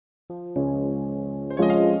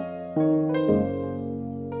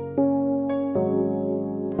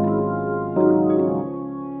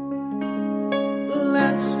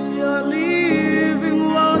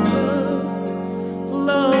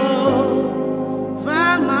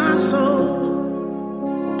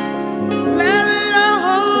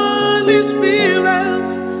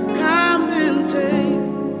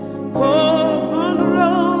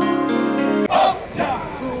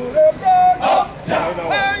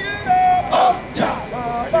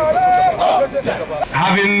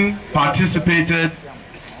Having participated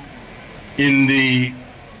in the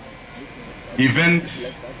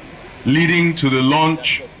events leading to the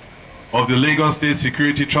launch of the Lagos State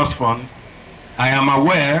Security Trust Fund, I am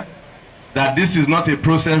aware that this is not a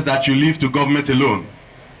process that you leave to government alone.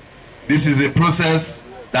 This is a process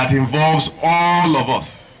that involves all of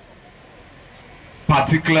us,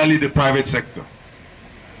 particularly the private sector.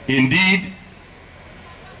 Indeed,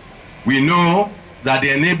 we know that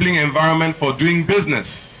the enabling environment for doing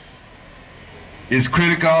business is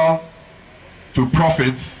critical to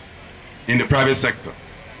profits in the private sector.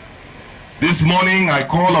 This morning, I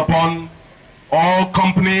call upon all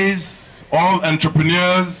companies, all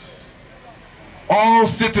entrepreneurs, all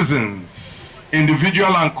citizens,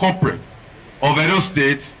 individual and corporate of Edo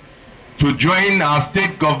State to join our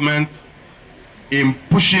state government in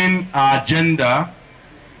pushing our agenda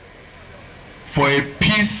for a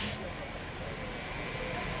peace-filled,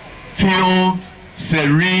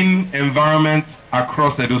 serene environment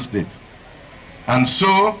across Edo State. And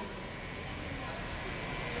so,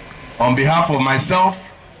 on behalf of myself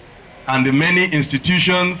and the many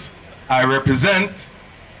institutions I represent,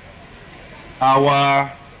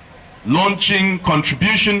 our launching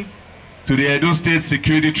contribution to the Edo State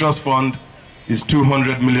Security Trust Fund is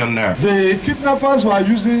 200 million naira. The kidnappers were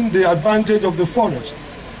using the advantage of the forest,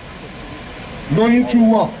 knowing too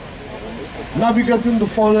well. Navigating the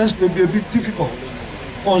forest may be a bit difficult,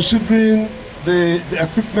 considering the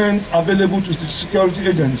equipment available to the security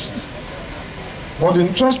agencies. But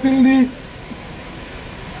interestingly,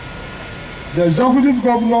 the executive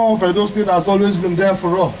governor of Edo State has always been there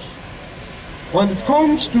for us. When it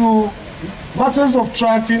comes to matters of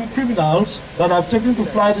tracking criminals that have taken to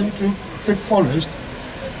flight into thick forest,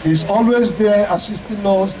 he's always there assisting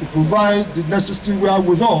us to provide the necessary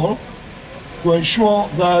wherewithal to ensure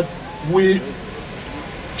that we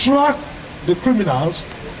track the criminals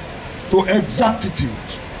to exactitude,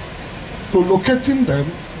 to locating them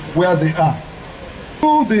where they are.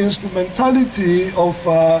 Through the instrumentality of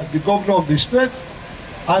the governor of the state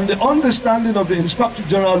and the understanding of the Inspector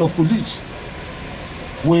General of Police,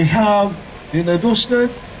 we have in Edo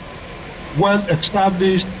State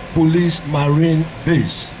well-established police marine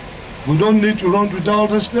base. We don't need to run to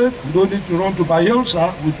Delta State, we don't need to run to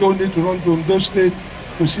Bayelsa, we don't need to run to Edo State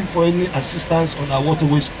to seek for any assistance on our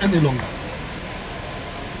waterways any longer.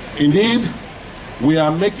 Indeed, we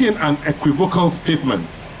are making an equivocal statement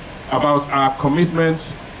about our commitment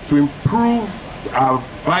to improve our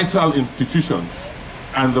vital institutions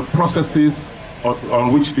and the processes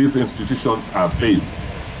on which these institutions are based.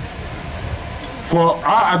 For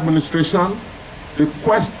our administration, the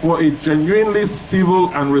quest for a genuinely civil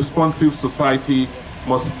and responsive society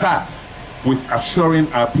must start with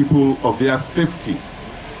assuring our people of their safety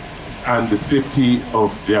and the safety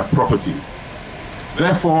of their property.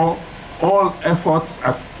 Therefore, all efforts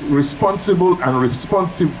at responsible and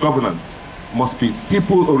responsive governance must be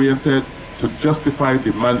people-oriented to justify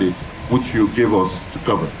the mandate which you gave us to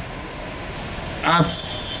govern.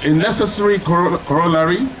 As a necessary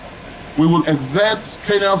corollary, we will exert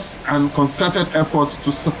strenuous and concerted efforts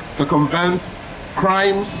to circumvent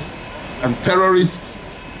crimes and terrorist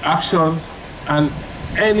actions and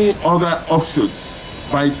any other offshoots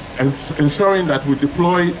by ensuring that we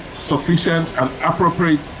deploy sufficient and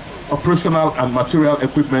appropriate operational and material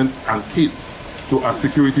equipment and kits to our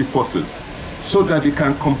security forces so that they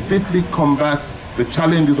can completely combat the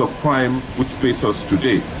challenges of crime which face us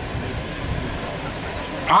today.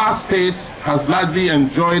 Our state has largely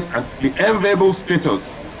enjoyed the enviable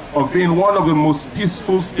status of being one of the most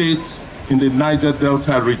peaceful states in the Niger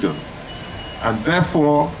Delta region. And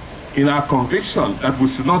therefore, in our conviction that we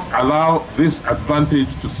should not allow this advantage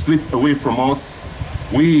to slip away from us,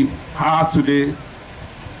 we are today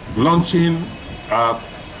launching a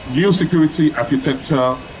new security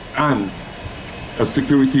architecture and a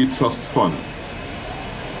security trust fund.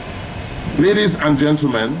 Ladies and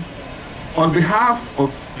gentlemen, on behalf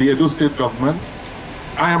of the Edo State government,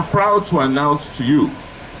 I am proud to announce to you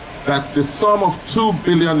that the sum of 2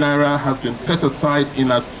 billion naira has been set aside in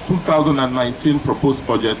our 2019 proposed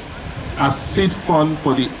budget as seed fund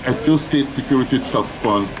for the Edo State Security Trust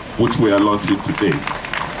Fund, which we are launching today.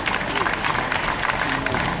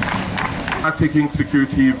 We are taking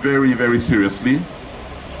security very, very seriously,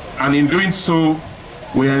 and in doing so,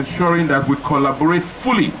 we are ensuring that we collaborate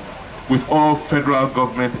fully with all federal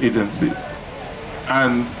government agencies.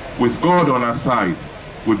 And with God on our side,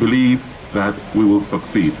 we believe that we will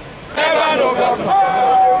succeed. Never know governor.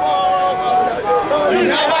 You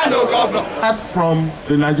never know governor. From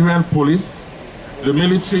the Nigerian police, the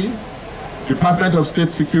military, Department of State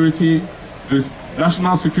Security, the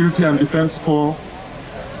National Security and Defense Corps,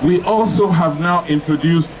 We also have now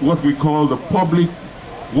introduced what we call the Public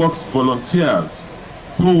Works Volunteers,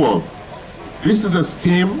 PWOV. This is a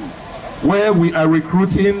scheme where we are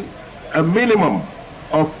recruiting a minimum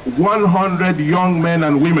of 100 young men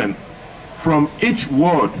and women from each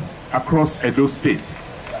ward across Edo State.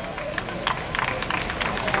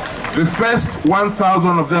 The first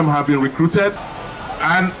 1,000 of them have been recruited,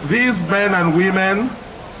 and these men and women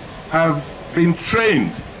have been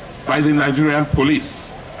trained by the Nigerian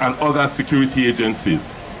police and other security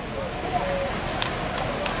agencies.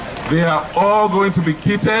 They are all going to be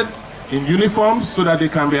kitted in uniforms so that they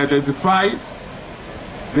can be identified.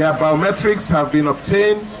 Their biometrics have been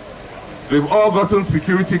obtained. They've all gotten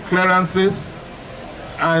security clearances,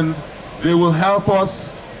 and they will help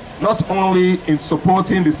us not only in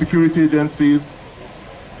supporting the security agencies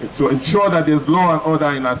to ensure that there's law and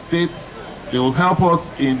order in our state, they will help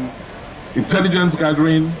us in intelligence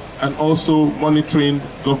gathering and also monitoring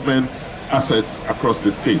government assets across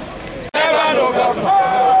the state. Never know governor.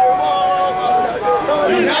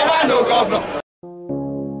 You never know governor.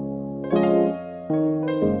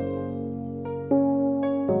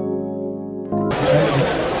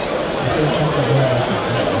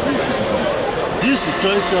 This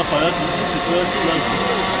security apparatus, this security license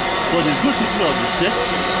for the good people of the state,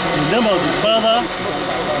 in the name of the Father,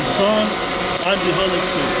 the Son, and the Holy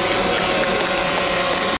Spirit.